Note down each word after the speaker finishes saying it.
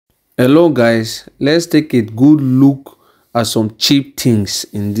Hello guys, let's take a good look at some cheap things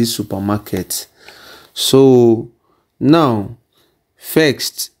in this supermarket. So now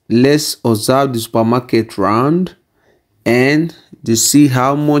first let's observe the supermarket round and to see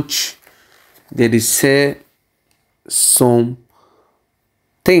how much they sell some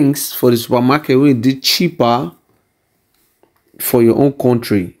things for the supermarket wey dey cheaper for your own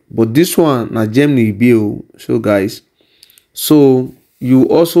country. But this one na Germany bill. So guys, so you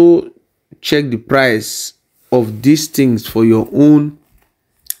also check the price of these things for your own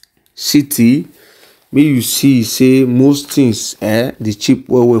city. May you see say most things dey cheap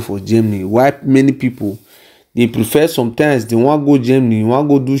well for Germany. Why many people they prefer, sometimes they want go Germany, want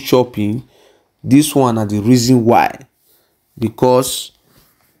go do shopping. This one are the reason why, because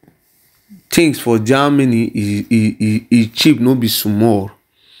things for Germany is cheap, no be small.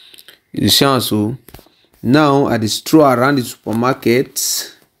 You see am so. Now I dey stroll around the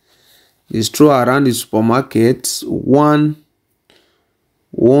supermarket. One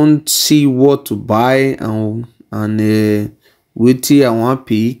won't see what to buy and wetin I want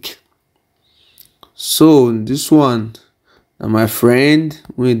pick. So this one na my friend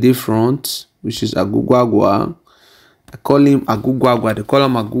wey dey front, which is Agugwagwa. I call him Agugwagwa. They call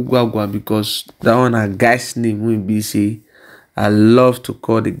him Agugwagwa because that one a guy's name wey be say I love to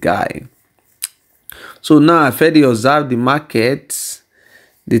call the guy. So now I fed they observe the market.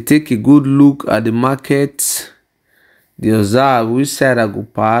 They take a good look at the market. They observe which side I go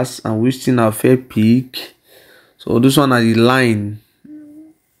pass and which thing I fair pick. So this one are the line.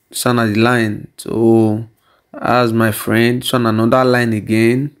 So as my friend, this one another line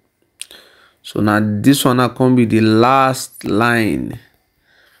again. So now this one now can be the last line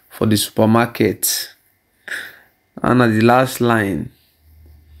for the supermarket. And now the last line.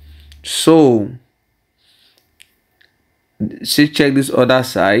 So see, check this other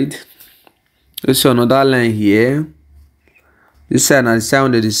side. Let's see another line here. This side na the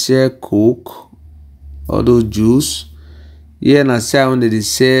side where they sell Coke, all those juice. Here na the side where they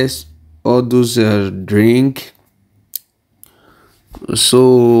sell all those drink.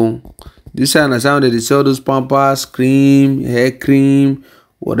 So this side na the side where they sell all those Pampers, cream, hair cream,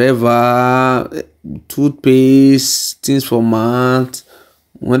 whatever, toothpaste, things for mouth,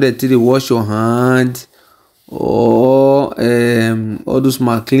 when they tell you wash your hand, or all those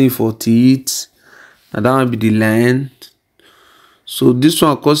clean for teeth. And that one be the line. So this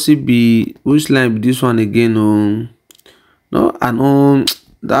one cost be, which line be this one again? No, I know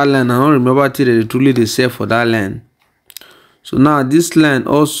that line. I don't remember till they truly they sell for that line. So now this line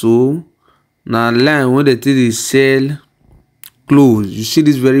also now line when they tell they sell clothes. You see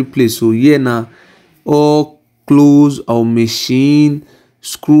this very place. So here now all clothes or machine,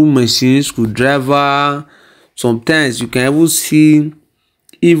 screwdriver. Sometimes you can even see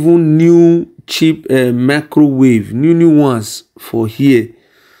even new cheap microwave, new ones for here.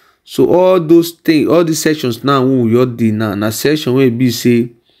 So all those things, all these sections now we do now section where be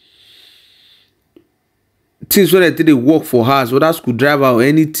say things when they work for house, whether screwdriver or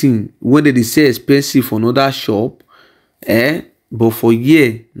anything when they say expensive for another shop, but for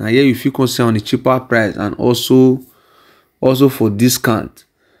here now here you feel concerned on the cheaper price and also for discount.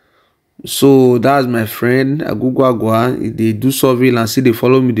 So that's my friend Agugwagwa. They do surveillance, see they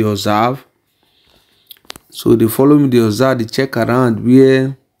follow me, they observe. So they follow me, they observe, they check around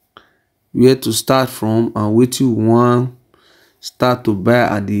where to start from and what you want start to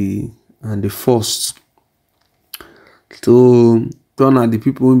buy at the first. So turn out the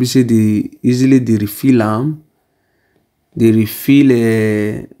people when we say they easily they refill them. They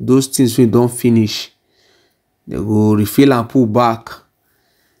refill those things when don't finish. They go refill and pull back.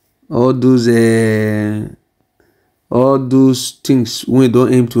 All those things when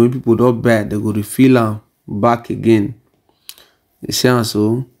don't empty, when people don't buy, they go refill them back again. You see how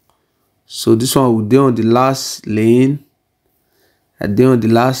so this one will be on the last lane.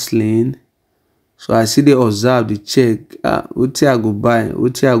 So I see they observe, they check. What I go buy?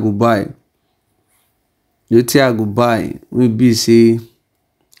 We be say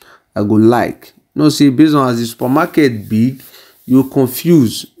I go like. No, see, based on as the supermarket big, you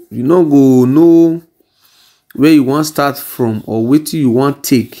confuse. You no go know where you want start from or what you want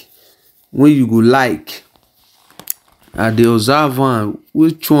take when you go like. At the observe one,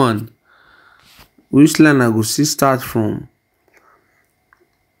 which line I go see start from.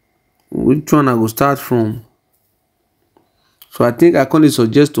 Which one I go start from? So I think I can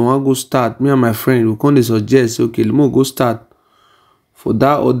suggest to one go start. Me and my friend we can suggest, okay, let me go start for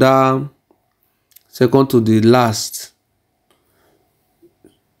that other second to the last.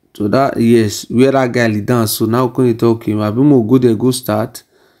 So that, yes, where that guy lead down. So now can you talk him? I be more go there, go start.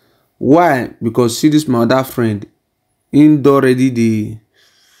 Why? Because see this my other friend, him already dey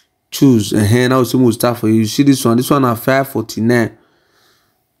choose, and now say we start for you. You see this one na 549.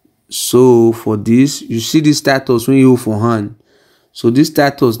 So for this, you see this status when you hold for hand. So this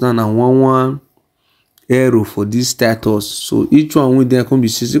status now na 11 euro for this status. So each one wey there come be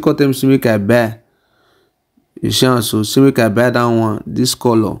 60. Come tell me say make I buy. You see am, so say make I buy that one, this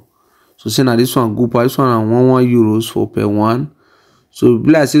color. So say na this one good, this one na 11 euros for per one. So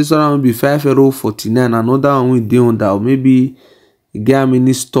be like say this one will be 5.49 €. Another one wey dey on that, maybe e get how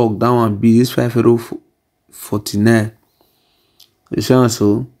many stock that one be, this 5.49 €. You see am,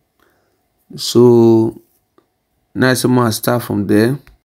 so now someone start from there.